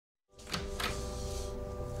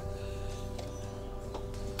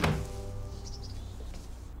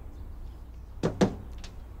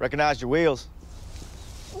Recognize your wheels.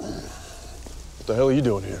 What the hell are you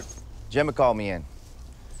doing here? Gemma called me in.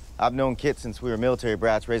 I've known Kit since we were military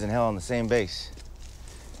brats raising hell on the same base.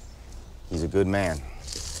 He's a good man.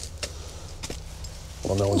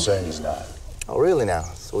 Well, no one's saying he's not. Oh, really now?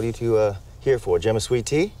 So what are you two here for? Gemma sweet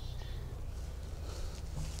tea?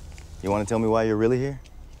 You want to tell me why you're really here?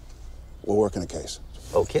 We're working a case.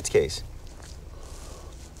 Oh, Kit's case.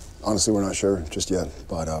 Honestly, we're not sure just yet,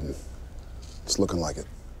 but it's looking like it.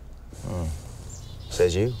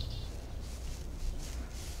 Says you.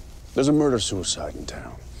 There's a murder-suicide in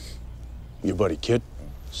town. Your buddy Kit,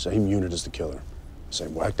 same unit as the killer.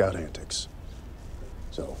 Same whacked-out antics.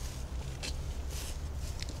 So,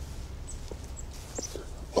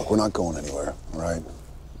 look, we're not going anywhere, all right?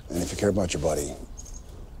 And if you care about your buddy,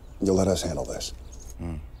 you'll let us handle this.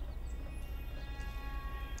 Nah,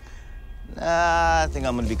 I think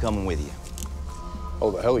I'm gonna be coming with you.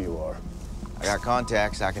 oh, the hell you are. I got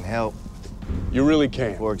contacts, I can help. You really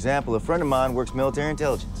can. For example, a friend of mine works military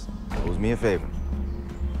intelligence. Owes me a favor.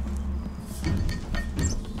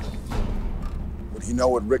 Would he know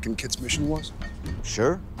what Rick and Kit's mission was?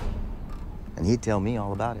 Sure. And he'd tell me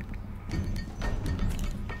all about it.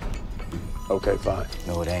 Okay, fine.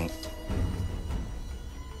 No, it ain't.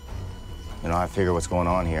 You know, I figure what's going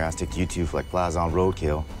on here. I stick to you two like flies on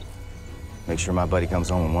roadkill. Make sure my buddy comes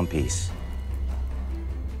home in one piece.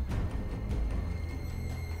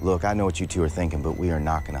 Look, I know what you two are thinking, but we are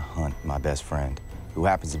not gonna hunt my best friend, who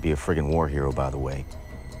happens to be a friggin' war hero, by the way.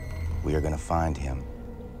 We are gonna find him.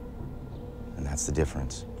 And that's the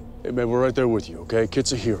difference. Hey, man, we're right there with you, okay?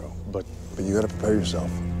 Kit's a hero, but... But you gotta prepare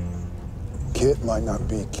yourself. Kit might not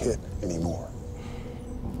be Kit anymore.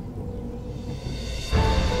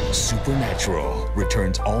 Supernatural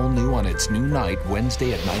returns all new on its new night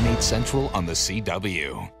Wednesday at 9/8 Central on the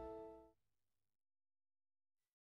CW.